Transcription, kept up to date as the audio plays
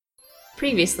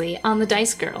Previously on the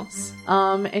Dice Girls.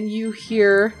 And you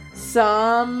hear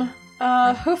some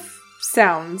hoof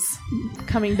sounds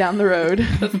coming down the road.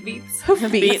 Hoof beats.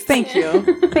 Hoof beats. Thank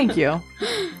you. Thank you.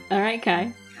 All right,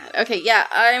 Kai. Okay, yeah,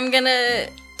 I'm gonna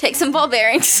take some ball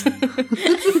bearings. Of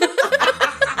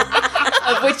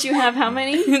which you have how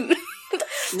many?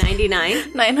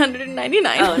 99?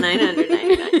 999. Oh,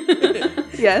 999.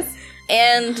 Yes.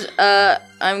 And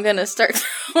I'm gonna start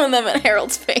throwing them at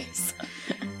Harold's face.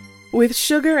 With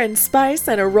sugar and spice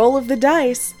and a roll of the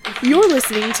dice, you're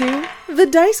listening to The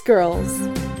Dice Girls.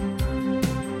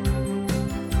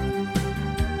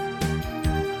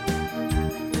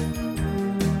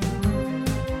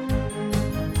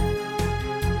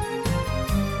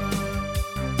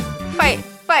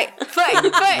 Fight.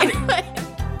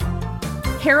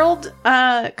 Harold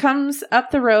comes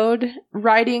up the road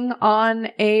riding on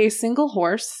a single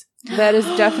horse that is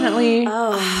definitely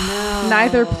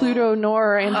neither Pluto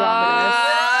nor Andromeda.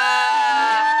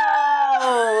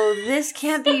 Oh, this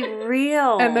can't be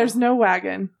real. And there's no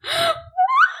wagon.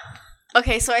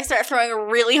 Okay, so I start throwing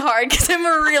really hard because I'm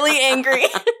really angry.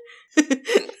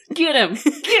 Get him.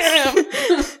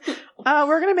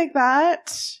 We're going to make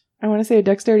that, I want to say, a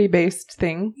dexterity-based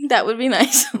thing. That would be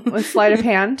nice. With sleight of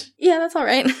hand. Yeah, that's all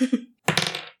right.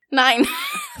 9.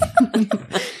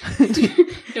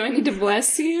 Do I need to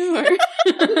bless you? Or?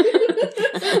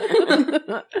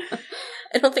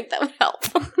 I don't think that would help.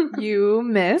 You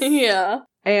miss. Yeah.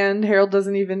 And Harold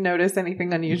doesn't even notice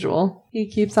anything unusual. He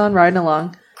keeps on riding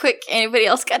along. Quick, anybody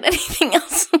else got anything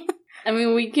else? I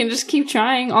mean, we can just keep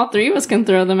trying. All three of us can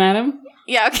throw them at him.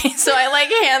 Yeah, okay, so I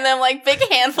hand them big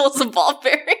handfuls of ball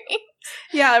bearings.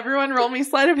 Yeah, everyone roll me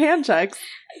sleight of hand checks.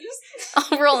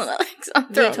 I'll roll another.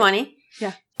 D20.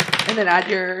 Yeah. And then add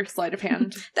your sleight of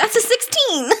hand. That's a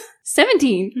 16.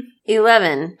 17.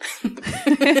 11. So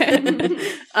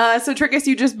Triggus,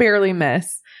 you just barely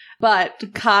miss.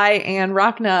 But Kai and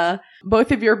Rhakna,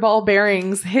 both of your ball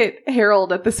bearings hit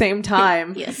Harold at the same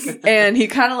time. Yes. And he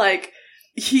kind of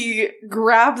he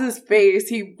grabs his face.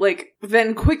 He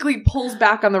then quickly pulls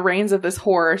back on the reins of this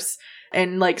horse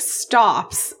and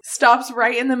stops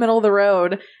right in the middle of the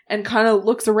road and kind of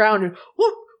looks around and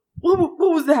what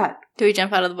was that? Do we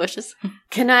jump out of the bushes?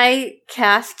 Can I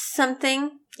cast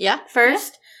something? Yeah.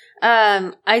 First?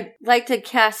 Yeah. I'd like to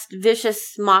cast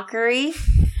Vicious Mockery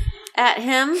at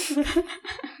him.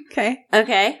 Okay.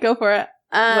 Okay. Go for it.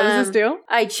 What does this do?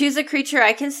 I choose a creature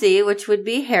I can see, which would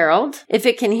be Harold. If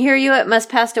it can hear you, it must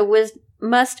pass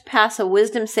a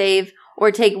wisdom save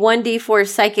or take 1d4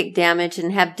 psychic damage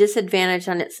and have disadvantage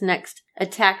on its next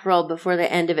attack roll before the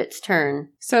end of its turn.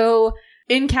 So,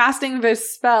 in casting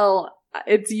this spell,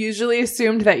 it's usually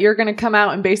assumed that you're going to come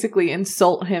out and basically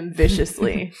insult him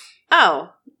viciously. Oh.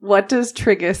 What does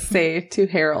Triggus say to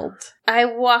Harold? I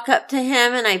walk up to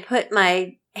him and I put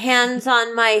my hands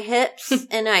on my hips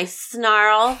and I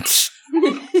snarl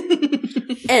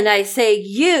and I say,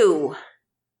 "You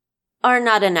are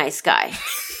not a nice guy."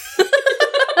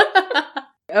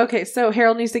 Okay, so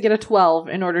Harold needs to get a 12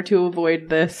 in order to avoid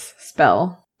this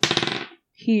spell.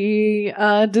 He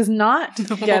does not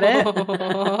get it.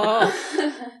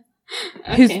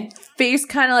 Okay. His face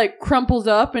kind of crumples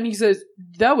up and he says,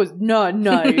 "That was not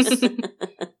nice."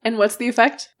 And what's the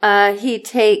effect? He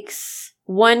takes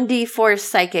 1d4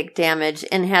 psychic damage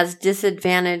and has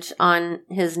disadvantage on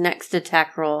his next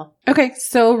attack roll. Okay,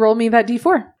 so roll me that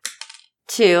d4.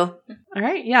 2. All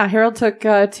right, yeah, Harold took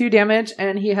 2 damage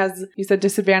and he has, you said,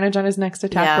 disadvantage on his next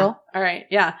attack roll? All right,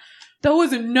 yeah. That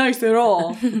wasn't nice at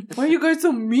all. Why are you guys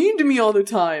so mean to me all the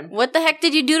time? What the heck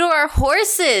did you do to our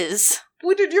horses?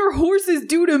 What did your horses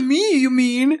do to me, you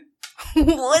mean?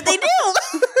 What'd they do?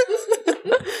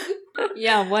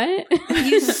 Yeah, what?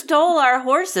 You stole our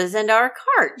horses and our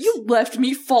carts. You left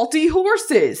me faulty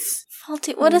horses.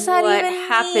 Faulty? What does that even What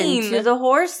happened mean? to the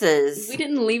horses? We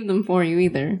didn't leave them for you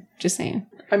either. Just saying.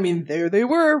 I mean, there they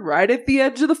were, right at the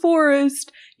edge of the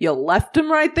forest. You left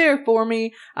them right there for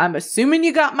me. I'm assuming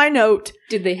you got my note.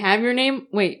 Did they have your name?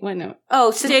 Wait, what note?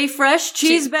 Oh, stay fresh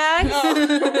cheese bags?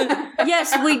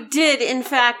 Yes, we did, in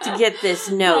fact, get this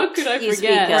note. How could I you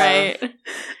forget? speak of.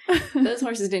 Right. Those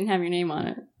horses didn't have your name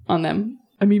on them.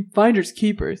 I mean, finders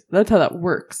keepers. That's how that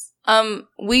works.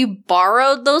 We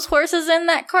borrowed those horses in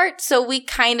that cart, so we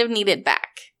kind of need it back.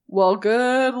 Well,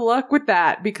 good luck with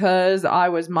that, because I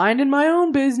was minding my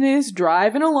own business,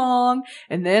 driving along,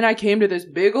 and then I came to this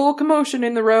big old commotion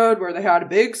in the road where they had a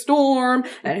big storm,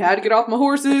 and I had to get off my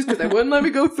horses because they wouldn't let me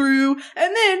go through,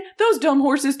 and then those dumb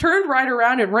horses turned right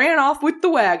around and ran off with the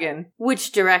wagon.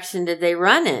 Which direction did they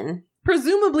run in?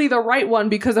 Presumably the right one,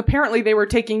 because apparently they were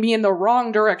taking me in the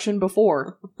wrong direction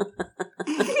before.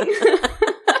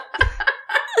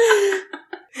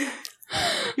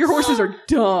 Horses are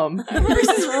dumb.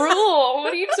 Horses rule.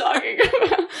 What are you talking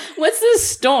about? What's this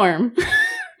storm?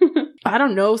 I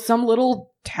don't know, some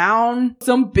little town,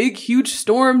 some big huge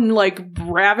storm like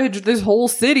ravaged this whole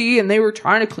city and they were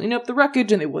trying to clean up the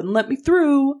wreckage and they wouldn't let me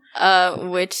through.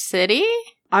 Which city?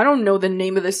 I don't know the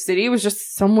name of the city. It was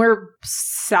just somewhere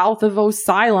south of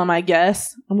Asylum, I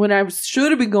guess. And when I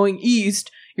should have been going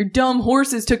east, your dumb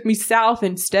horses took me south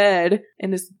instead.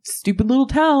 And this stupid little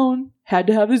town had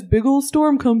to have this big old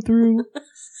storm come through.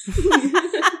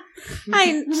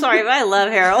 I'm sorry, but I love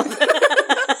Harold.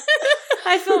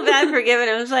 I feel bad for giving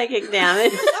him psychic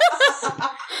damage.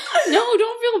 No,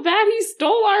 don't feel bad. He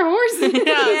stole our horses.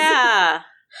 Yeah.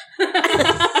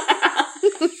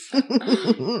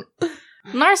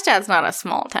 Narstad's not a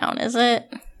small town, is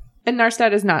it? And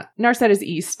Narstad is not. Narstad is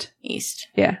east. East.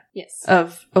 Yeah. Yes.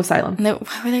 Of Asylum. No,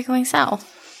 why were they going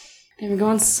south? They were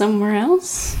going somewhere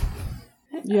else?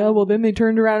 Yeah, well then they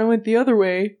turned around and went the other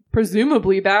way.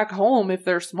 Presumably back home if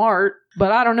they're smart.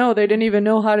 But I don't know, they didn't even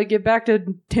know how to get back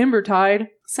to Timbertide.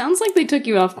 Sounds like they took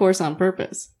you off course on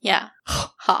purpose. Yeah.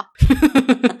 Ha.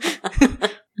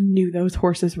 Knew those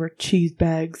horses were cheese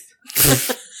bags.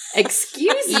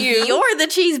 Excuse you? You're the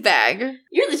cheese bag.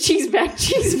 You're the cheese bag.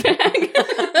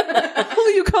 Who are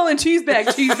you calling cheese bag?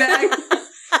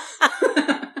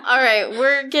 All right,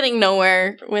 we're getting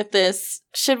nowhere with this.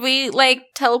 Should we, like,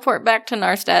 teleport back to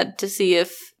Narstad to see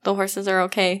if the horses are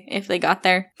okay, if they got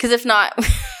there? Because if not,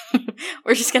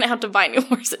 we're just going to have to buy new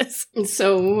horses.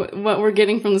 So what we're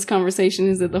getting from this conversation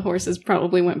is that the horses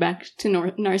probably went back to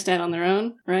Narstad on their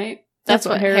own, right? That's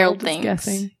what Harold is thinks.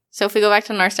 guessing. So if we go back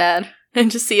to Narstad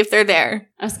and just see if they're there.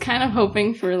 I was kind of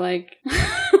hoping for, like...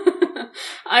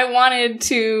 I wanted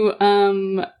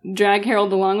to drag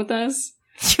Harold along with us.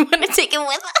 You want to take him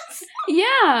with us?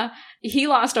 Yeah. He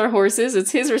lost our horses.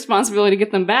 It's his responsibility to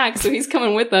get them back, so he's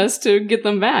coming with us to get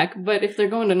them back. But if they're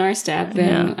going to Narstad,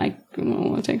 then I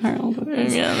don't want to take Harold with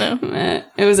us. Yeah, no.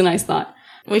 It was a nice thought.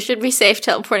 We should be safe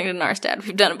teleporting to Narstad.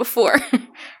 We've done it before.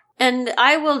 And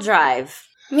I will drive.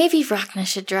 Maybe Rhakna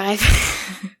should drive.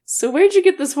 So where'd you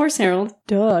get this horse, Harold?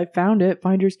 Duh, I found it.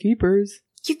 Finders keepers.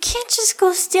 You can't just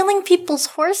go stealing people's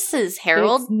horses,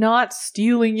 Harold. It's not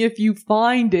stealing if you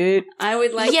find it. I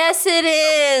would like... Yes, it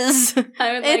is.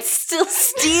 I would like... It's still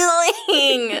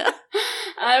stealing.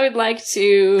 I would like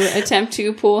to attempt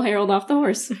to pull Harold off the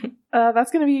horse. That's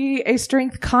going to be a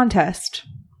strength contest.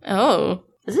 Oh.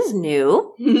 This is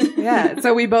new. Yeah,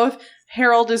 so we both...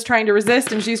 Harold is trying to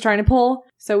resist and she's trying to pull.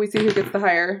 So we see who gets the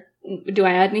higher. Do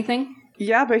I add anything?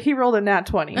 Yeah, but he rolled a nat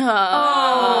 20.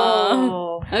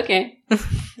 Oh. Okay.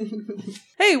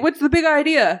 Hey, what's the big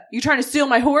idea? You trying to steal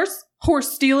my horse?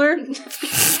 Horse stealer?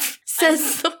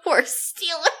 Says the horse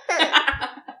stealer.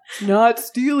 Not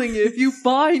stealing if you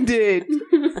find it.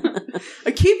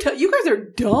 I keep you guys are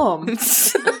dumb.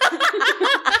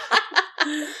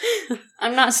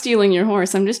 I'm not stealing your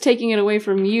horse. I'm just taking it away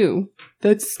from you.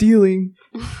 That's stealing.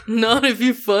 Not if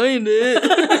you find it.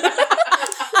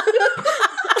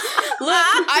 Look,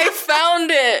 I found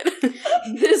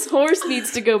it. This horse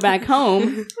needs to go back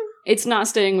home. It's not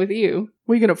staying with you.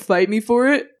 Were you gonna fight me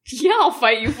for it? Yeah, I'll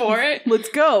fight you for it. Let's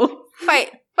go.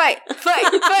 Fight.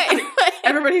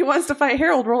 Everybody who wants to fight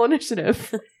Harold, roll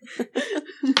initiative.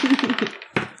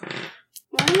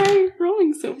 Why am I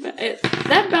rolling so bad?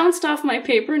 That bounced off my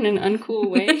paper in an uncool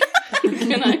way.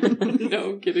 No,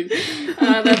 I'm kidding.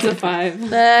 That's a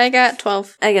 5. I got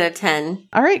 12. I get a 10.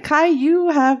 All right, Kai, you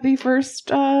have the first,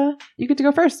 you get to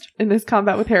go first in this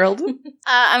combat with Harold.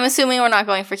 I'm assuming we're not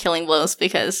going for killing blows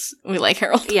because we like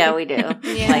Harold. Yeah, we do.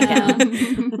 Like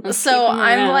him. So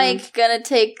I'm like gonna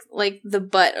take like the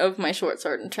butt of my short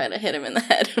sword and try to hit him in the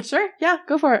head. Sure, yeah,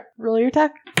 go for it. Roll your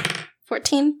attack.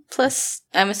 14 plus,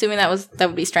 I'm assuming that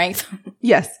would be strength.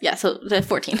 Yes. Yeah, so the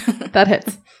 14. That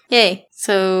hits. Yay.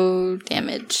 So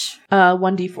damage.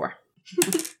 1d4.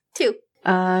 2.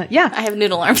 Yeah. I have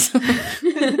noodle arms.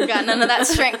 Got none of that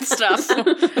strength stuff.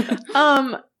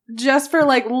 Just for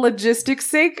like logistics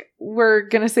sake, we're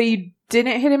gonna say you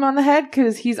didn't hit him on the head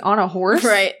because he's on a horse,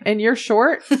 right? And you're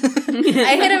short. I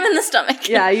hit him in the stomach.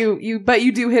 Yeah, but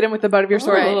you do hit him with the butt of your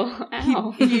sword. Oh,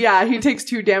 ow. He takes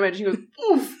 2 damage. He goes,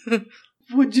 oof.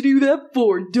 What'd you do that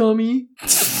for, dummy?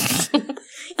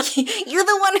 You're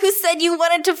the one who said you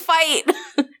wanted to fight,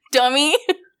 dummy.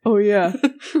 Oh yeah.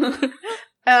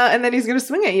 And then he's gonna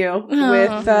swing at you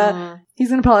with. He's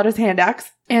gonna pull out his hand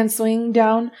axe and swing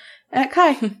down at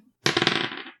Kai.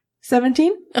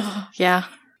 17? Oh, yeah.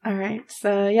 All right.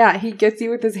 So, yeah, he gets you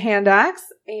with his hand axe,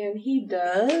 and he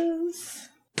does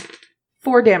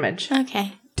 4 damage.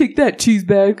 Okay. Take that, cheese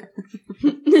bag.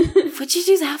 What'd you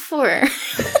do that for?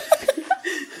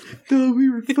 Thought we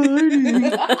were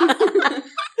fighting.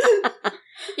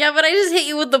 Yeah, but I just hit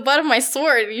you with the butt of my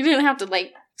sword. You didn't have to,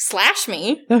 like, slash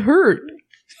me. That hurt.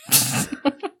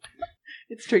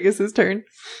 It's Triggus' turn.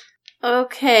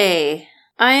 Okay.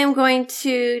 I am going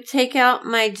to take out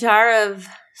my jar of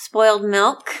spoiled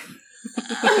milk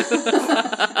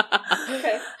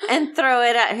and throw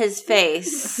it at his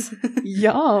face.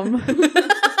 Yum.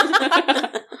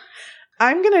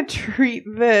 I'm going to treat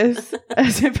this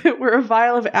as if it were a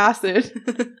vial of acid.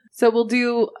 So we'll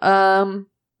do,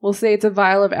 we'll say it's a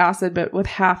vial of acid, but with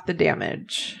half the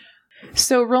damage.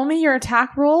 So roll me your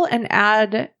attack roll and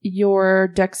add your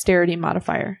dexterity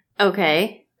modifier.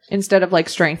 Okay. Instead of like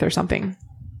strength or something.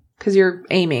 Because you're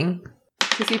aiming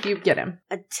to see if you get him.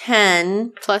 A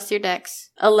 10. Plus your dex.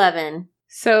 11.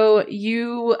 So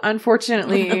you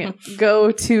unfortunately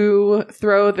go to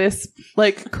throw this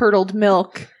like curdled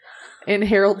milk in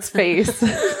Harold's face.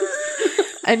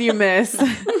 And you miss.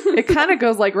 It kind of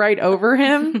goes like right over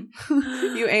him.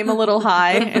 You aim a little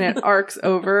high and it arcs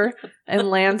over and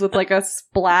lands with like a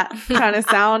splat kind of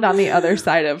sound on the other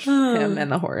side of him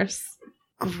and the horse.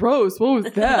 Gross. What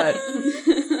was that?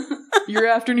 Your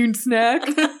afternoon snack?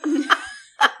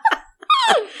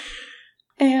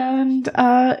 And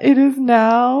it is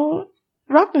now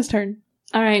Rhakna's turn.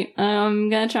 All right, I'm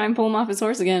gonna try and pull him off his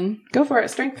horse again. Go for it.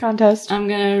 Strength contest.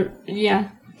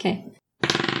 Yeah, okay.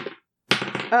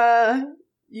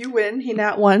 You win. He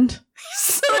nat one. We both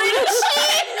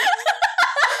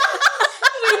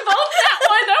nat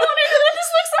one. I want to know what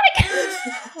this looks like.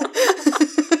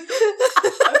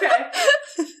 Okay.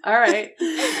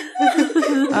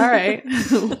 All right.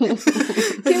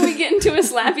 Can we get into a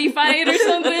slappy fight or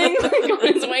something? Like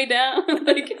on his way down?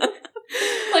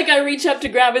 Like I reach up to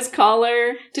grab his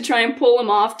collar to try and pull him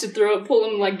off to pull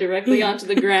him like directly onto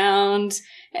the ground.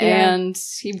 And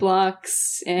he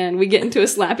blocks, and we get into a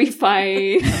slappy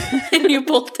fight, And you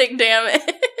both take damage.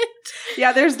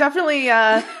 Yeah, there's definitely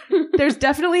a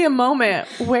moment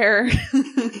where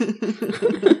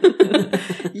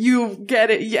you get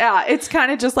it. Yeah, it's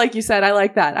kind of just like you said. I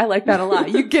like that a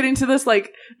lot. You get into this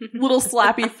like little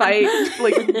slappy fight,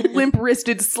 like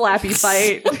limp-wristed slappy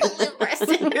fight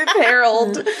with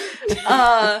Harold.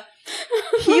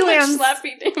 He lands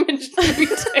slappy damage do we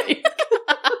take?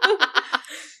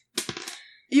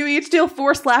 You each deal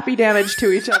 4 slappy damage to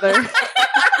each other.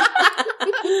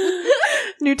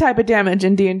 New type of damage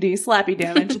in D&D, slappy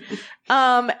damage.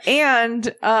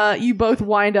 And you both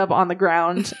wind up on the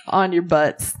ground on your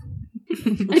butts.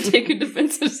 I take a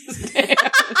defensive stand.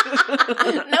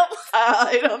 Nope.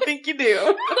 I don't think you do. The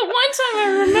one time I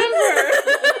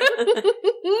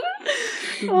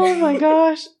remember. Oh my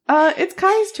gosh. It's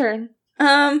Kai's turn.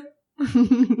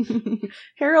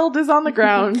 Harold is on the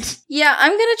ground. Yeah,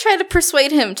 I'm gonna try to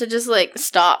persuade him to just, like,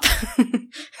 stop.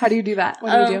 How do you do that?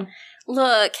 What do you do?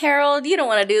 Look, Harold, you don't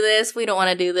want to do this. We don't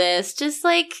want to do this. Just,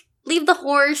 like, leave the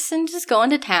horse and just go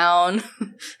into town.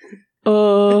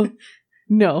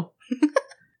 No.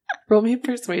 Roll me a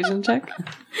persuasion check.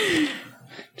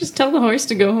 Just tell the horse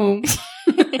to go home.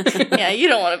 Yeah, you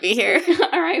don't want to be here.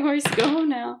 All right, horse, go home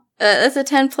now. That's a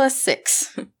 10 plus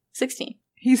 6. 16.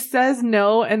 He says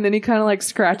no, and then he kind of like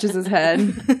scratches his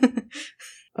head.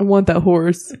 I want that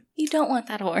horse. You don't want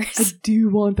that I horse. do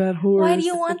want that horse. Why do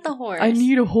you want the horse? I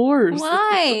need a horse.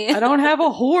 Why? I don't have a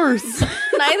horse.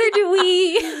 Neither do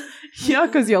we. Yeah,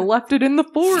 because you left it in the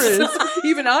forest.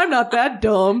 Even I'm not that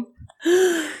dumb.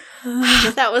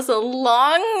 That was a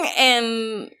long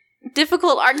and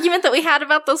difficult argument that we had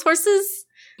about those horses.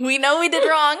 We know we did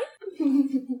wrong.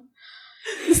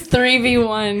 It's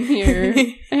 3v1 here.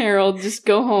 Harold, just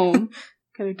go home.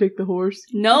 Can I take the horse?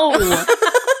 No!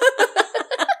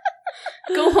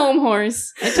 Go home,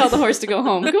 horse. I tell the horse to go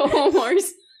home. Go home,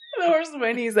 horse. The horse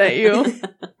whinnies at you.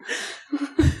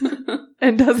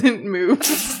 And doesn't move.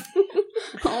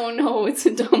 Oh no, it's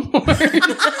a dumb horse.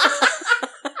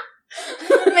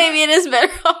 Maybe it is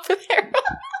better off with Harold.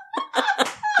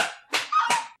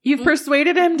 You've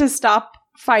persuaded him to stop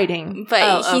fighting.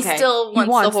 But he okay. still wants,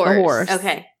 wants the horse.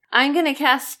 Okay. I'm going to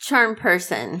cast Charm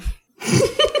Person.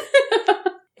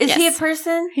 Is he a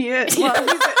person? He is. Well,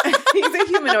 he's a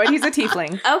humanoid. He's a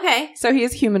tiefling. Okay. So he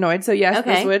is humanoid. So yes,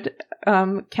 Okay. this would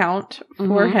count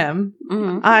for him.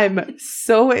 Mm-hmm. I'm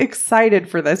so excited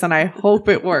for this, and I hope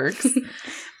it works.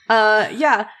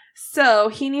 Yeah. So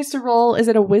he needs to roll. Is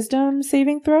it a wisdom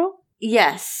saving throw?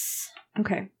 Yes.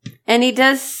 Okay. And he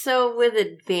does so with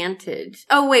advantage.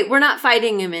 Oh, wait. We're not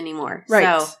fighting him anymore.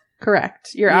 Right. So,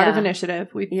 Correct. You're out of Yeah. initiative.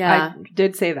 Yeah. I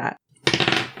did say that.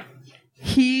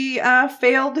 He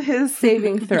failed his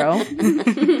saving throw.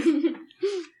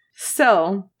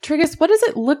 So, Triggus, what does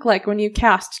it look like when you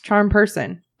cast Charm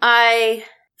Person? I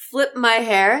flip my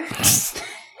hair.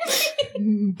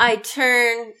 I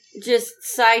turn just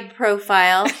side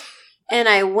profile and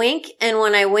I wink. And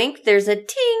when I wink, there's a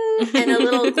ting and a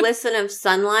little glisten of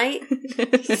sunlight.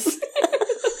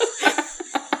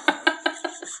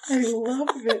 I love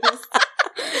this.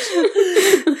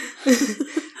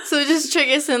 So just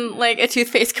Triggus in like a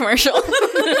toothpaste commercial.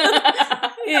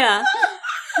 Yeah.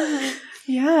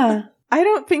 Yeah. I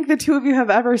don't think the two of you have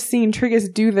ever seen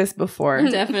Triggus do this before.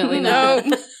 Definitely not.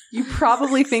 You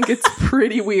probably think it's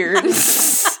pretty weird.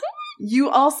 You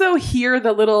also hear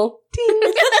the little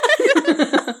ting.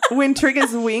 When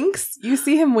Triggus winks, you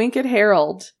see him wink at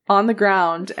Harold on the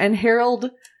ground, and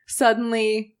Harold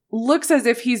suddenly looks as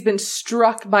if he's been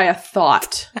struck by a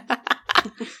thought.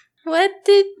 What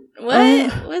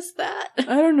was that?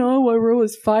 I don't know why we're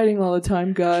always fighting all the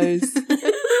time, guys.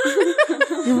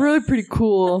 You're really pretty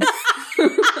cool.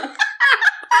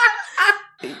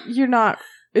 You're not.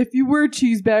 If you were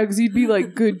cheese bags, you'd be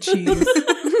like good cheese.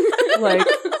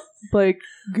 like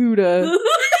Gouda.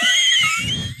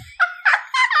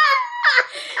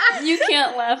 You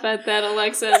can't laugh at that,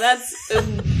 Alexa.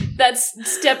 That's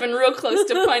stepping real close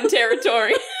to pun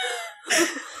territory.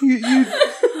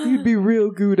 You'd be real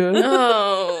Gouda.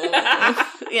 Oh.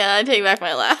 Yeah, I take back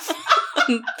my laugh.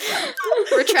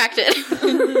 Retracted.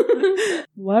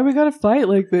 Why we gotta fight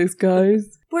like this,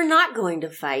 guys? We're not going to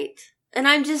fight. And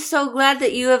I'm just so glad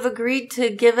that you have agreed to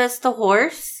give us the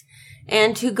horse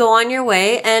and to go on your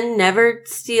way and never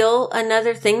steal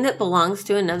another thing that belongs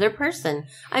to another person.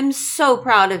 I'm so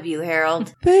proud of you,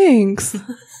 Harold. Thanks.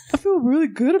 I feel really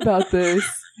good about this.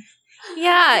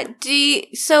 Yeah,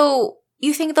 so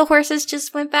you think the horses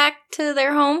just went back to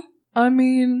their home? I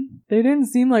mean, they didn't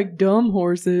seem like dumb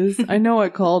horses. I know I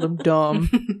called them dumb.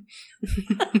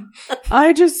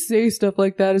 I just say stuff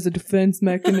like that as a defense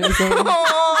mechanism.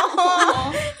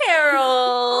 Aww,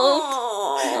 Harold.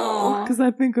 Because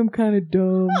I think I'm kind of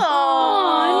dumb.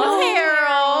 Aww,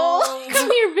 Harold. Come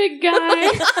here, big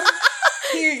guy.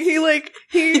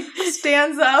 He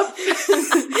stands up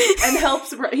and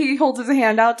helps. He holds his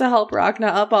hand out to help Rhakna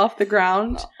up off the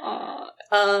ground.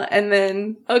 And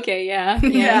then okay, yeah.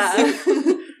 Yes.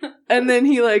 And then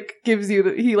he gives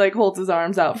you he holds his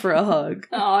arms out for a hug.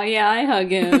 Oh yeah, I hug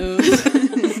him. And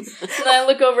I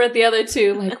look over at the other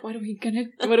two, like, what are we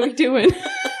doing?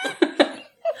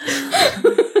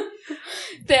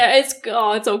 There,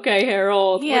 it's okay,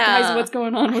 Harold. Yeah. Guys, what's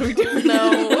going on? What are we doing?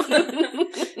 No.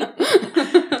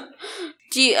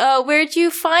 Where'd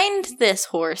you find this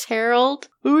horse, Harold?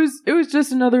 It was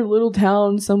just another little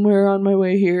town somewhere on my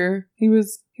way here. He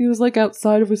was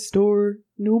outside of a store.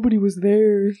 Nobody was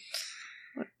there.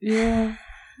 Yeah.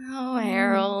 Oh,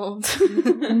 Harold.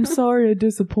 I'm sorry I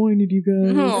disappointed you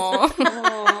guys.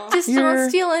 Aww. Just don't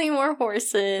steal any more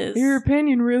horses. Your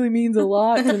opinion really means a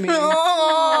lot to me.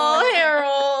 Oh,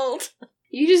 Harold.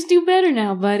 You just do better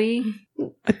now, buddy.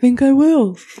 I think I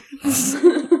will.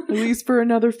 At least for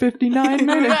another 59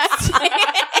 minutes.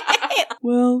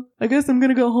 Well, I guess I'm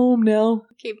gonna go home now.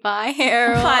 Okay, bye,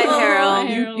 Harold. Bye, Harold.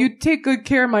 You take good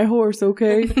care of my horse,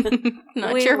 okay?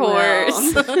 Not We your will.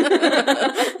 horse.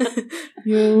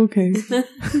 Yeah, okay.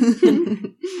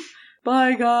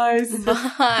 Bye, guys.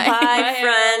 Bye,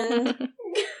 friend.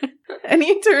 And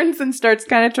he turns and starts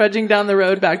kind of trudging down the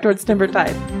road back towards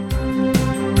Timbertide.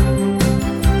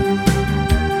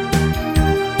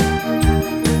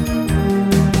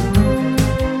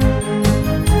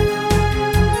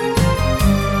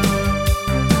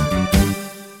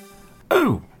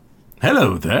 Oh,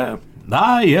 hello there.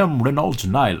 I am Renault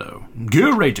Nilo,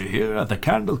 curator here at the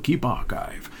Candlekeep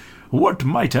Archive. What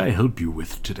might I help you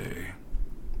with today?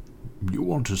 You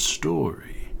want a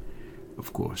story?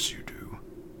 Of course you do.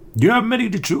 You have many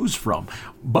to choose from,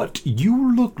 but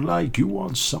you look like you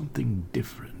want something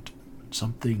different,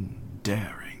 something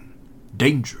daring,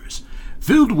 dangerous,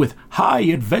 filled with high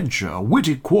adventure,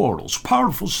 witty quarrels,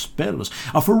 powerful spells,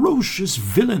 a ferocious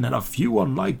villain, and a few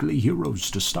unlikely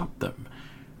heroes to stop them.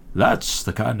 That's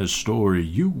the kind of story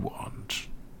you want.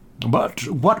 But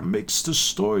what makes the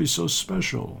story so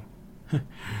special?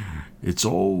 It's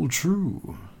all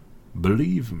true.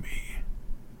 Believe me,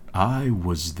 I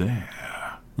was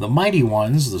there. The Mighty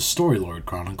Ones, the Storylord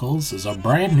Chronicles, is a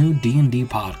brand new D&D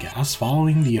podcast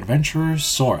following the adventurer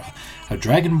Sora, a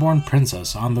dragonborn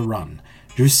princess on the run,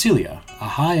 Drusilia, a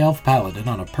high elf paladin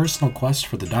on a personal quest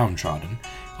for the downtrodden,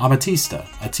 Amatista,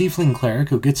 a tiefling cleric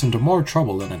who gets into more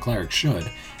trouble than a cleric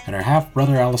should, and her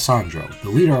half-brother Alessandro, the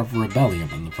leader of a rebellion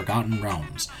in the Forgotten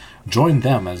Realms. Join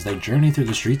them as they journey through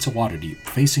the streets of Waterdeep,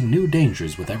 facing new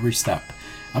dangers with every step.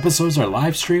 Episodes are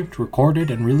live-streamed, recorded,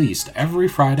 and released every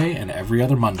Friday and every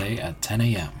other Monday at 10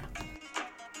 a.m.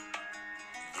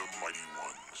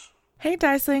 Hey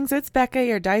Dicelings, it's Becca,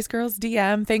 your Dice Girls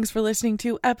DM. Thanks for listening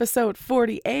to episode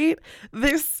 48.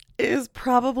 This is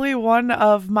probably one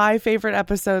of my favorite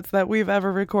episodes that we've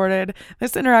ever recorded.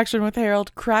 This interaction with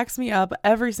Harold cracks me up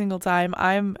every single time.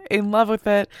 I'm in love with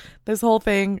it. This whole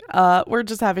thing, we're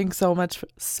just having so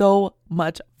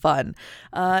much fun.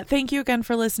 Thank you again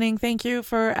for listening. Thank you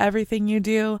for everything you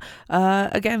do.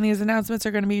 Again, these announcements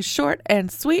are going to be short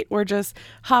and sweet. We're just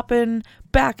hopping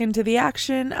back into the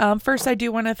action. First, I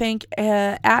do want to thank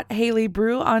at Haley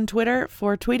Brew on Twitter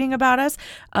for tweeting about us.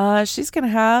 She's going to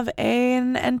have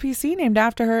an NPC named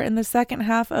after her in the second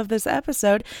half of this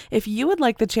episode. If you would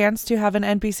like the chance to have an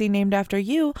NPC named after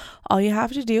you, all you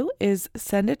have to do is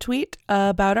send a tweet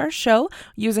about our show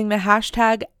using the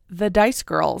hashtag The Dice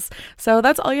Girls. So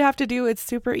that's all you have to do. It's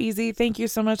super easy. Thank you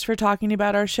so much for talking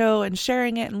about our show and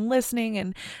sharing it and listening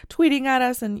and tweeting at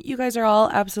us. And you guys are all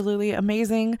absolutely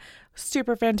amazing.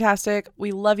 Super fantastic.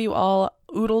 We love you all,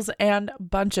 oodles and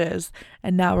bunches.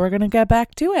 And now we're going to get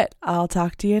back to it. I'll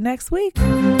talk to you next week.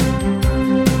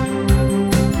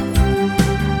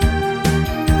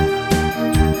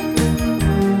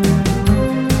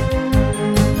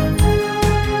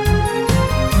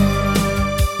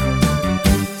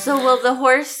 So will the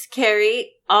horse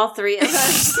carry all three of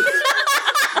us?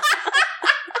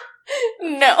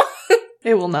 No.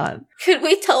 It will not. Could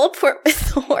we teleport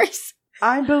with the horse?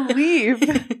 I believe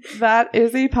that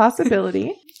is a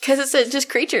possibility. Because it's just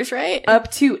creatures, right?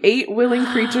 Up to 8 willing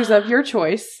creatures of your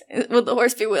choice. Would the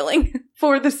horse be willing?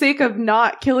 For the sake of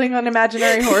not killing an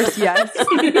imaginary horse, yes.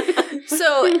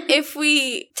 So if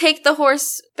we take the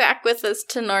horse back with us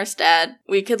to Narstad,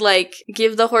 we could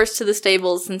give the horse to the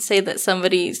stables and say that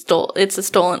somebody it's a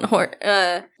stolen horse,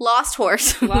 lost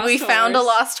horse. We found a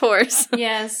lost horse.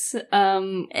 Yes.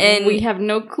 And we have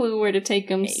no clue where to take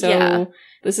him. So Yeah.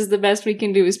 this is the best we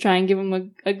can do is try and give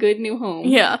him a good new home.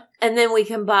 Yeah. And then we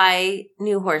can buy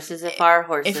new horses if our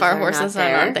horses are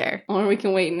not there. Or we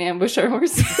can wait and ambush our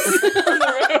horses on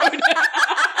the road.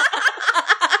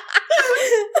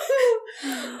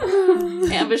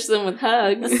 Ambush them with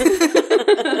hugs.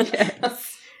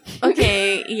 Yes.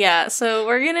 Okay, yeah. So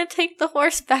we're going to take the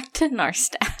horse back to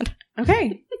Narstad.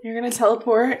 Okay. You're going to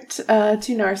teleport to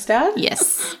Narstad?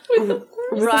 Yes.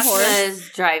 Rhakna is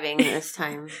driving this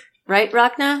time. Right,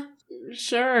 Rhakna?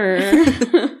 Sure.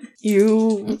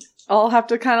 You all have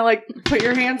to kind of put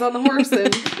your hands on the horse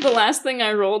and... The last thing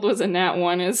I rolled was a nat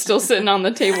 1. It's still sitting on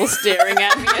the table staring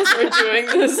at me as we're doing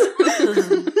this.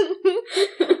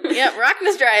 Yep,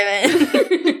 Rhakna's driving.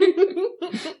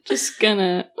 Just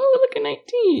gonna... Oh, look at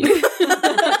 19.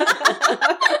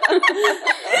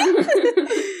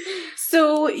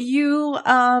 So you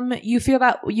feel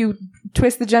that you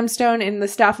twist the gemstone in the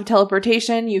staff of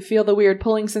teleportation. You feel the weird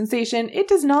pulling sensation. It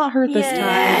does not hurt this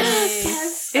time.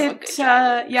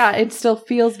 It still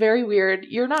feels very weird.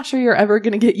 You're not sure you're ever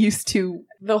going to get used to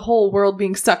the whole world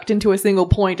being sucked into a single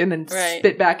point and then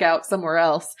spit back out somewhere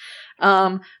else.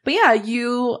 But yeah,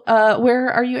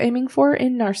 where are you aiming for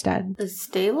in Narstad? The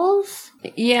stables?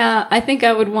 Yeah, I think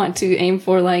I would want to aim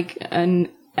for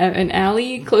an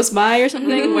alley close by or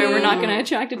something where we're not going to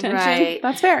attract attention. Right.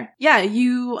 That's fair. Yeah,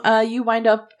 you wind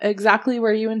up exactly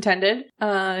where you intended.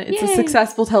 It's Yay. a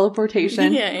successful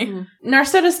teleportation. Yay.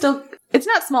 Narstad is still, it's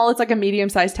not small, it's like a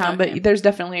medium-sized town, but there's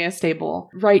definitely a stable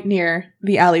right near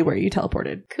the alley where you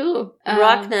teleported. Cool.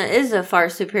 Rhakna is a far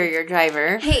superior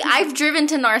driver. Hey, I've driven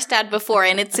to Narstad before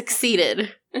and it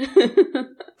succeeded.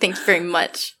 Thanks very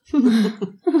much.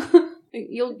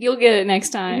 You'll get it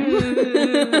next time.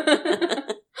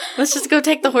 Let's just go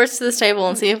take the horse to the stable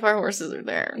and see if our horses are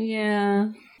there.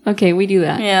 Yeah. Okay, we do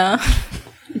that. Yeah.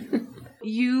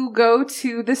 You go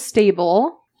to the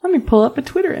stable. Let me pull up a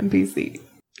Twitter NPC.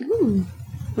 Ooh.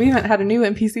 We haven't had a new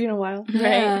NPC in a while.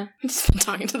 Yeah. Right. I've just been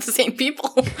talking to the same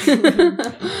people.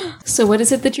 So what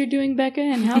is it that you're doing, Becca?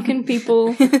 And how can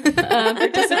people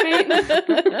participate?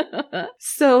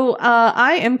 So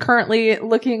I am currently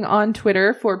looking on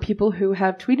Twitter for people who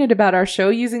have tweeted about our show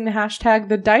using the hashtag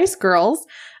The Dice Girls.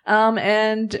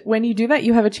 And when you do that,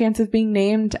 you have a chance of being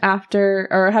named after,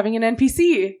 or having an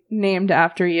NPC named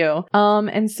after you.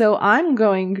 And so I'm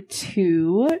going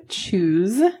to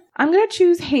choose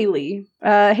Haley.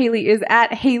 Haley is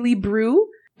at Haley Brew.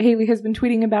 Haley has been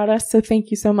tweeting about us, so thank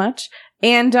you so much.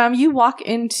 And you walk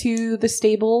into the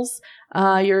stables,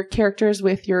 your characters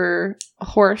with your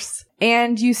horse,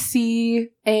 and you see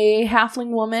a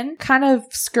halfling woman kind of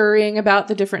scurrying about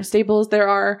the different stables. There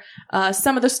are,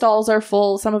 some of the stalls are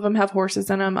full, some of them have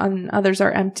horses in them, and others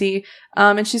are empty.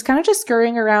 And she's kind of just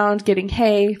scurrying around, getting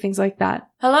hay, things like that.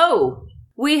 Hello.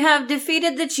 We have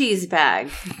defeated the cheese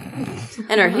bag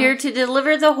and are here to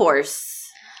deliver the horse.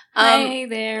 Hi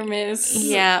there, miss.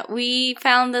 Yeah, we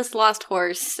found this lost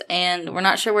horse, and we're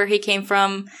not sure where he came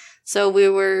from, so we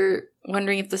were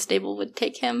wondering if the stable would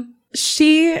take him.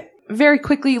 She very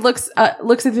quickly looks at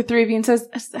the three of you and says,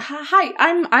 "Hi,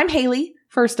 I'm Haley.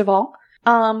 First of all,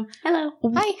 Hello.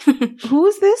 Hi.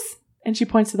 who's this?" And she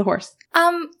points to the horse.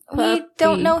 We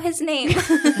don't know his name. Did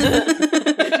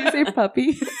you say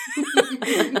puppy?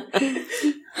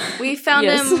 We found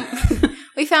Yes. him.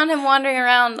 We found him wandering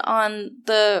around on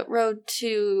the road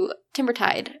to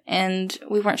Timbertide, and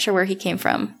we weren't sure where he came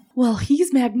from. Well,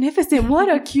 he's magnificent. What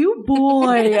a cute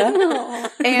boy.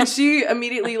 And she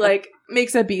immediately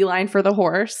makes a beeline for the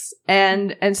horse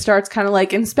and starts kind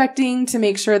of inspecting to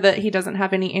make sure that he doesn't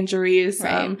have any injuries.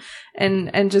 Right.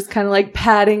 And just kind of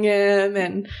patting him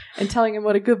and telling him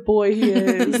what a good boy he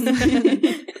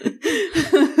is.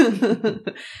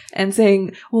 And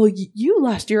saying, well, you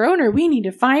lost your owner. We need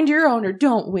to find your owner,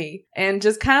 don't we? And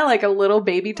just kind of like a little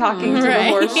baby talking to the Right.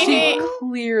 horse. She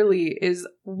clearly is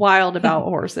wild about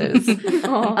horses.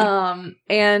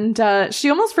 And she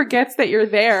almost forgets that you're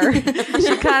there.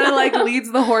 She kind of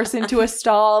leads the horse into a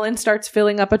stall and starts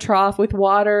filling up a trough with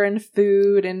water and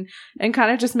food and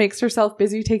kind of just makes herself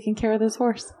busy taking care of this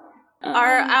horse.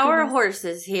 Are our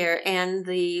horses here and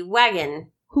the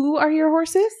wagon? Who are your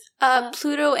horses?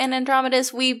 Pluto and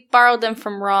Andromedas, we borrowed them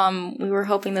from Rom. We were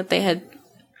hoping that they had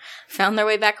found their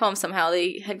way back home somehow.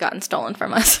 They had gotten stolen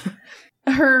from us.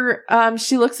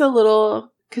 She looks a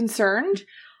little concerned.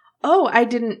 Oh, I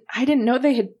didn't know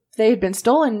they had been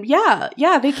stolen. Yeah,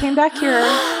 they came back here.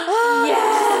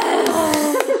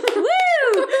 Yes!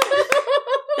 Woo!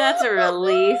 That's a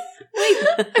relief.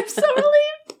 I'm so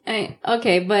relieved.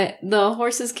 Okay, but the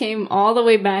horses came all the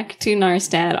way back to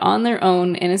Narstad on their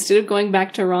own, and instead of going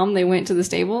back to Rom, they went to the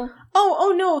stable.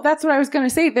 Oh no, that's what I was going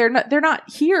to say. They're not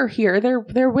here.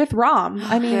 They're with Rom.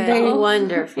 I mean, Good.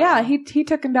 Wonderful. Yeah, he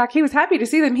took him back. He was happy to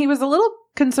see them. He was a little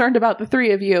concerned about the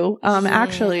three of you,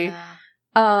 actually.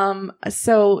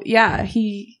 So yeah,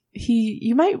 he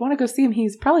you might want to go see him.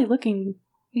 He's probably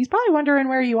wondering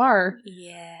where you are.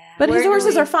 Yeah. But Where his do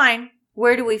horses we- are fine.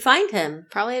 Where do we find him?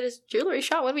 Probably at his jewelry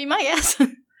shop would be my guess.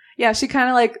 Yeah, she kind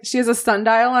of she has a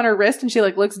sundial on her wrist and she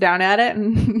looks down at it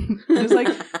and is like,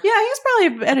 yeah, he's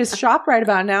probably at his shop right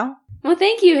about now. Well,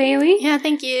 thank you, Haley. Yeah,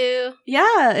 thank you.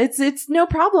 Yeah, it's no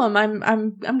problem.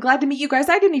 I'm glad to meet you guys.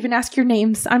 I didn't even ask your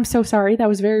names. I'm so sorry. That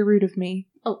was very rude of me.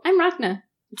 Oh, I'm Rhakna.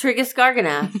 Triggus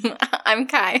Garganath. I'm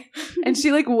Kai. And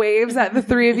she waves at the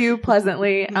three of you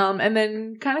pleasantly, and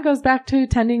then kind of goes back to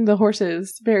tending the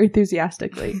horses very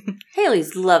enthusiastically.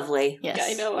 Haley's lovely. Yes.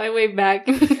 I know, I wave back.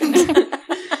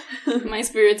 My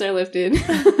spirits are lifted. We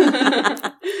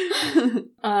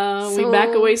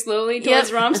back away slowly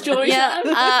towards Rom's jewelry shop.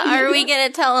 Are we going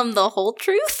to tell him the whole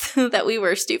truth? That we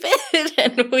were stupid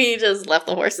and we just left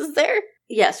the horses there?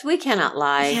 Yes, we cannot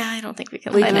lie. Yeah, I don't think we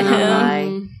can We lie to cannot him.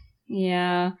 lie.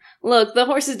 Yeah. Look, the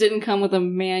horses didn't come with a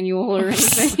manual or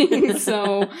anything,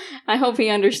 so I hope he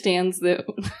understands that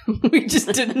we just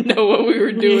didn't know what we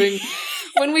were doing.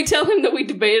 When we tell him that we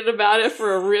debated about it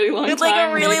for a really long time. It's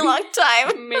a really long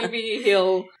time. Maybe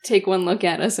he'll take one look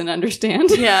at us and understand.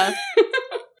 Yeah.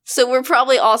 So we're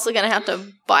probably also going to have to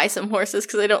buy some horses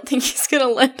because I don't think he's going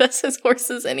to lend us his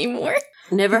horses anymore.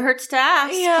 Never hurts to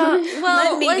ask. Yeah.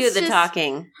 Well, Let me do the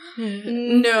talking.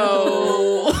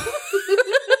 No.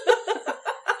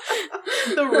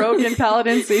 The rogue and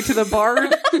paladin say to the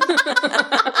bard.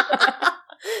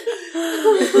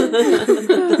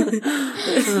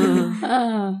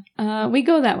 We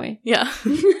go that way. Yeah.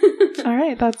 All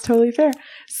right, that's totally fair.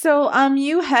 So,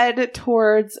 you head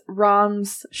towards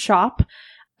Rom's shop.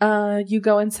 You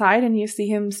go inside and you see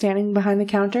him standing behind the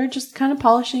counter, just kind of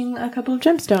polishing a couple of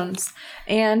gemstones.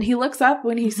 And he looks up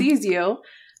when he sees you,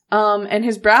 and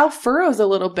his brow furrows a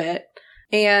little bit.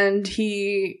 And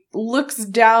he looks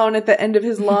down at the end of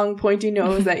his long pointy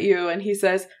nose at you, and he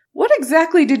says, "What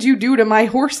exactly did you do to my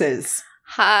horses?"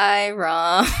 Hi,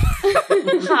 Rom.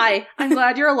 Hi, I'm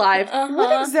glad you're alive.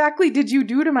 What exactly did you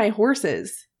do to my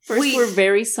horses? First, we're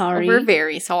very sorry. We're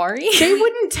very sorry. They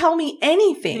wouldn't tell me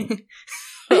anything.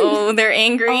 Oh, they're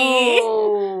angry.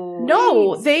 Oh.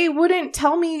 No, they wouldn't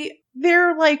tell me.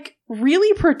 They're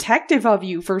really protective of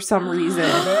you for some reason.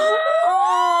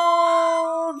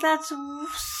 Oh, that's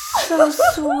so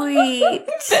sweet.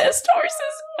 Best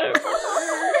horses ever.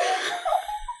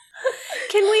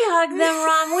 Can we hug them,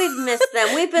 Ron? We've missed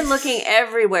them. We've been looking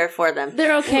everywhere for them.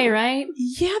 They're okay, right?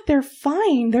 Yeah, they're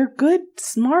fine. They're good,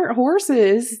 smart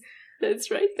horses. That's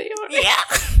right, they are. Yeah.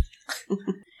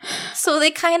 So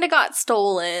they kind of got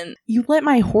stolen. You let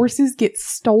my horses get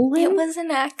stolen? It was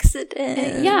an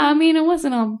accident. Yeah, I mean, it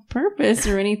wasn't on purpose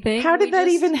or anything. How did that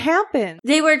even happen?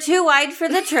 They were too wide for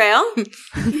the trail.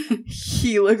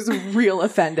 He looks real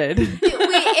offended.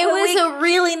 It was a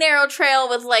really narrow trail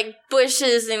with like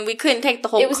bushes, and we couldn't take the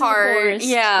whole It was in the cart. forest.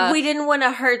 Yeah, We didn't want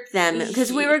to hurt them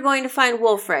because we were going to find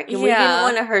Wolfric, and we Yeah. didn't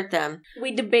want to hurt them.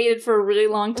 We debated for a really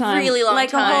long time. really long Like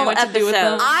a time. whole what to do with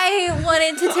episode. them. I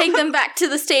wanted to take them back to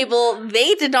the stable.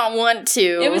 They did not want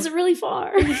to. It was really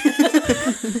far.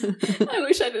 I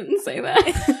wish I didn't say that.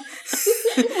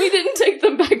 We didn't take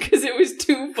them back because it was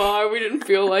too far. We didn't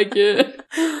feel like it.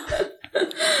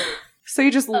 So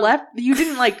you just left? You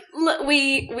didn't like...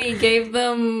 We gave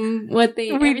them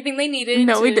everything they needed.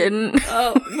 No, we didn't.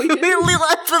 Oh, we didn't. We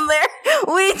left them there.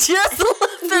 We just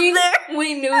left them there.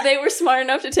 We knew they were smart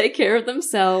enough to take care of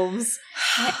themselves.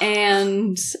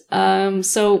 And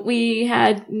so we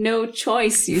had no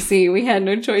choice, you see. We had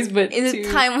no choice but The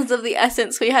time was of the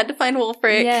essence. We had to find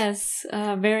Wolfric. Yes,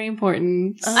 very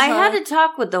important. I had a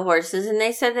talk with the horses, and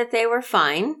they said that they were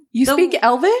fine. You speak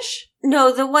Elvish?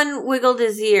 No, the one wiggled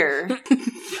his ear.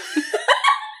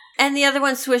 And the other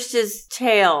one swished his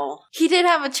tail. He did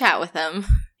have a chat with them.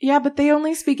 Yeah, but they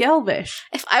only speak Elvish.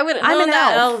 If I would have I'm known an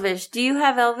that. Elvish. Do you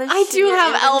have Elvish? I do in your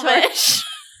have inventory? Elvish.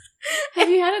 Have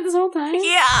you had it this whole time?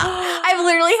 Yeah. I've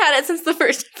literally had it since the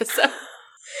first episode.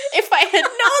 If I had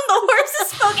known the horses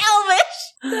spoke Elvish.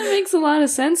 That makes a lot of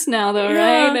sense now, though,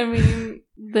 Yeah. right? I mean,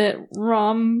 that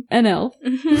Rom, an elf.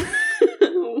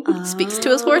 Speaks to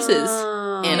his horses. Oh.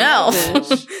 In elf.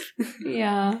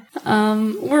 Yeah.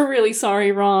 We're really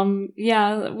sorry, Rom.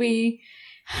 Yeah, we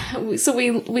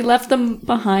left them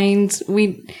behind.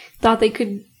 We thought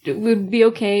would be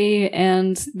okay,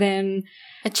 and then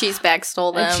A cheese bag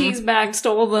stole them. a cheese bag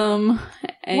stole them.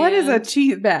 What is a and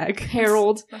cheese bag?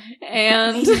 Harold?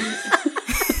 And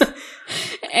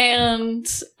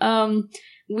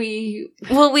we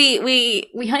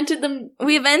hunted them.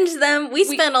 We avenged them. We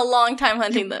spent a long time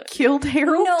hunting them. Killed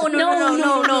Harold?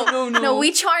 No,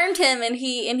 we charmed him and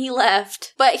he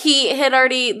left. But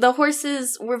the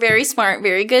horses were very smart,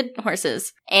 very good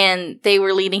horses. And they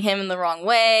were leading him in the wrong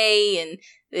way.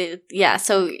 And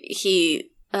so he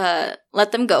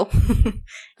let them go.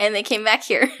 And they came back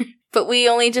here. But we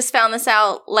only just found this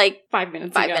out like 5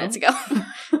 minutes ago.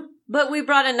 But we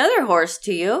brought another horse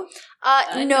to you.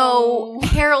 No.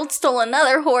 Harold stole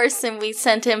another horse and we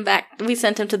sent him back. We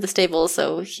sent him to the stable,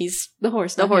 so he's The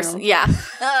horse. the not horse. Harold. Yeah.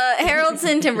 Harold's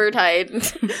in Timbertide.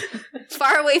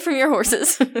 Far away from your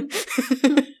horses.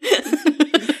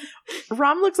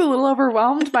 Rom looks a little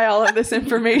overwhelmed by all of this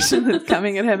information that's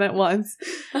coming at him at once.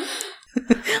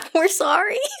 We're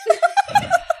sorry.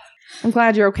 I'm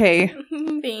glad you're okay.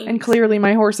 And clearly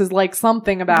my horses like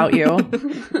something about you.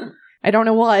 I don't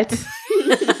know what.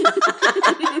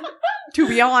 To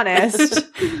be honest.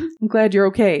 I'm glad you're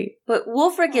okay. But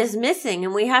Wolfric is missing,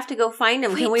 and we have to go find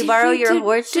him. Can we borrow your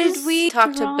horses? Did we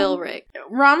talk to Bilric?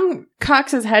 Rom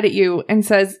cocks his head at you and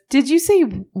says, "Did you say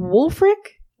Wolfric?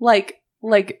 Like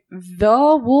the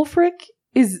Wolfric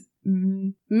is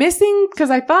missing?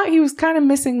 Because I thought he was kind of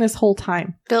missing this whole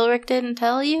time." Bilric didn't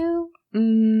tell you?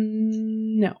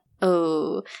 No.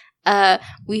 Oh.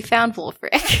 We found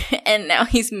Wolfric, and now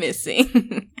he's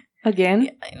missing. Again?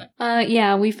 Yeah, I know.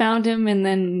 Yeah, we found him and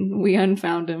then we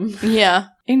unfound him. Yeah.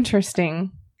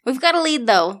 Interesting. We've got a lead,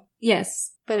 though,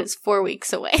 Yes. but it's 4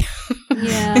 weeks away.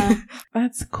 Yeah.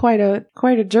 That's quite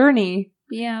a journey.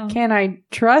 Yeah. Can I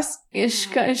trust? It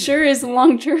sure is a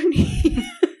long journey.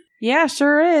 Yeah,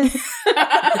 sure is.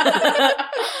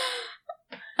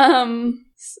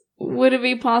 Would it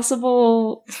be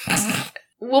possible?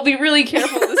 We'll be really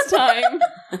careful this time.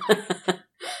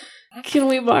 Can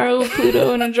we borrow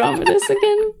Pluto and Andromedus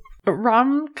again?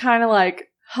 Rom kind of like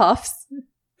huffs.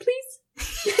 Please?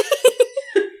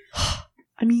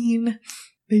 I mean,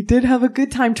 they did have a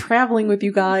good time traveling with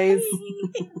you guys.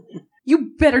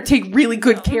 You better take really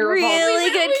good care of them.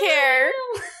 Really good care.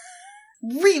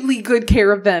 Really good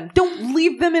care of them. Don't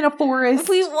leave them in a forest.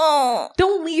 We won't.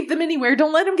 Don't leave them anywhere.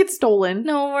 Don't let them get stolen.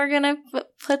 No, we're gonna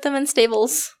put them in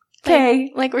stables.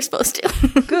 Okay. Like we're supposed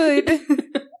to. Good.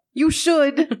 You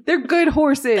should. They're good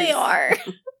horses. They are.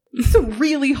 It's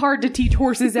really hard to teach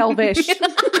horses Elvish.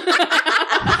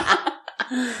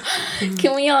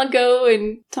 Can we all go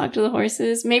and talk to the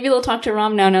horses? Maybe they'll talk to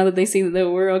Rom now that they see that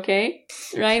we're okay.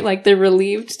 Right? Like they're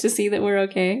relieved to see that we're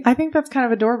okay. I think that's kind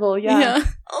of adorable. Yeah.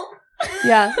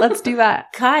 Yeah, let's do that.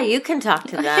 Kai, you can talk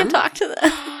to them. I can talk to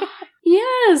them.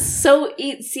 Yes. So,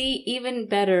 see, even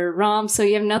better, Rom. So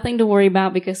you have nothing to worry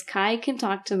about because Kai can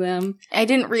talk to them. I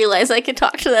didn't realize I could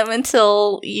talk to them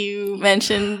until you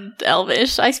mentioned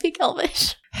Elvish. I speak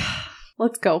Elvish.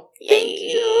 Let's go.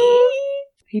 Yay!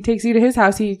 He takes you to his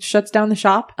house. He shuts down the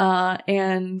shop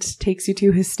and takes you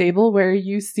to his stable where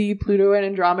you see Pluto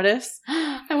and Andromedus.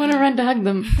 I want to run to hug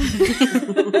them.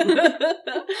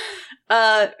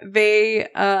 They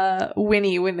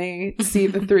whinny when they see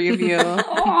the three of you.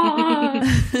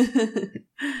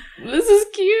 This is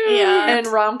cute. Yeah. And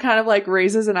Rom kind of like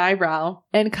raises an eyebrow.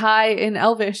 And Kai in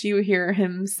Elvish, you hear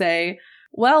him say,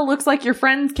 well, looks like your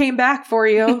friends came back for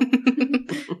you.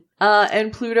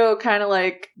 And Pluto kind of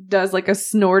like does like a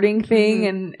snorting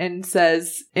thing and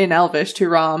says in Elvish to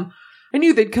Rom, I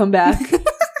knew they'd come back.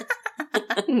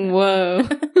 Whoa.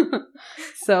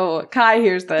 So Kai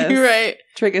hears this. Right.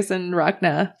 Triggus and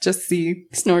Rhakna just see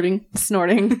Snorting.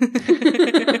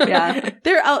 Yeah.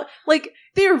 They're out like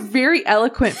they're very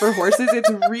eloquent for horses. It's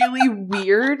really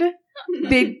weird.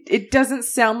 It doesn't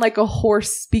sound like a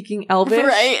horse speaking Elvish.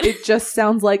 Right. It just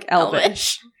sounds like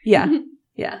Elvish. Yeah.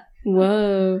 Yeah.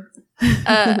 Whoa.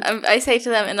 I say to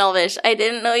them in Elvish, I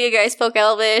didn't know you guys spoke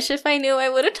Elvish. If I knew, I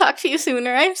would have talked to you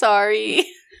sooner. I'm sorry.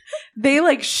 They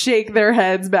like shake their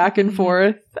heads back and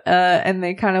forth, and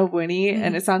they kind of whinny,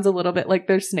 and it sounds a little bit like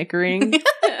they're snickering.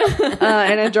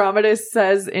 And Andromedus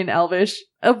says in Elvish,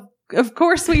 of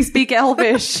course we speak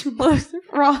Elvish.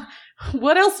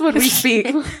 What else would we speak?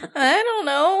 I don't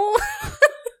know.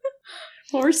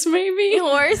 Horse, maybe?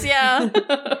 Horse, yeah.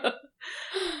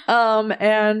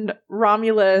 And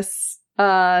Romulus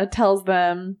tells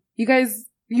them, you guys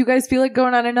feel like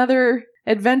going on another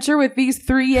adventure with these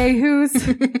three yahoos?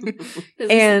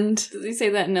 Does he say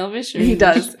that in Elvish? Or He English?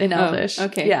 does in Elvish. Oh,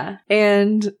 okay. Yeah.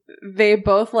 And they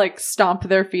both like stomp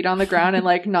their feet on the ground and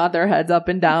like nod their heads up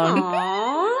and down.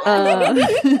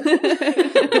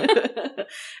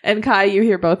 And Kai, you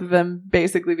hear both of them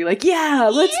basically be like, yeah,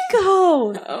 let's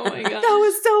go. Oh my god. That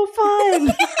was so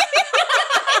fun.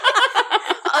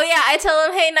 Oh yeah, I tell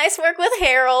him, hey, nice work with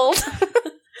Harold.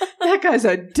 That guy's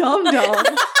a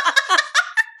dum-dum.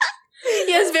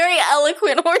 He has very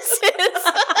eloquent horses.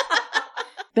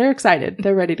 They're excited.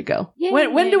 They're ready to go. Yay.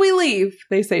 When do we leave?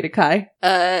 They say to Kai.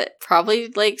 Probably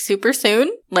like super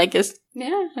soon. Like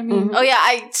Yeah, I mean, oh yeah,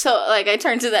 I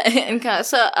turn to that and kind of,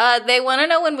 so they want to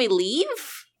know when we leave.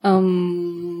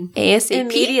 ASAP.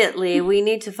 Immediately, we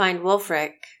need to find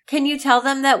Wulfric. Can you tell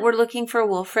them that we're looking for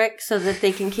Wulfric so that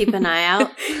they can keep an eye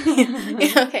out?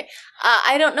 Yeah, okay.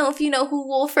 I don't know if you know who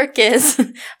Wulfric is,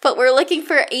 but we're looking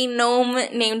for a gnome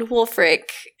named Wulfric.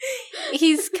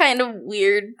 He's kind of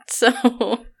weird, so...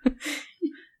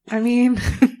 I mean,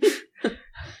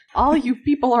 all you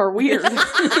people are weird.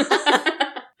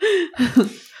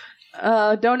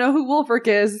 Don't know who Wulfric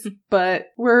is, but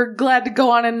we're glad to go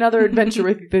on another adventure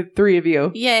with the three of you.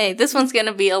 Yay, this one's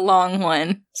gonna be a long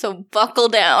one, so buckle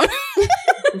down.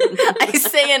 I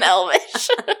say in Elvish.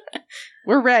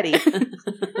 We're ready.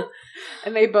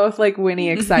 And they both like whinny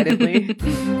excitedly.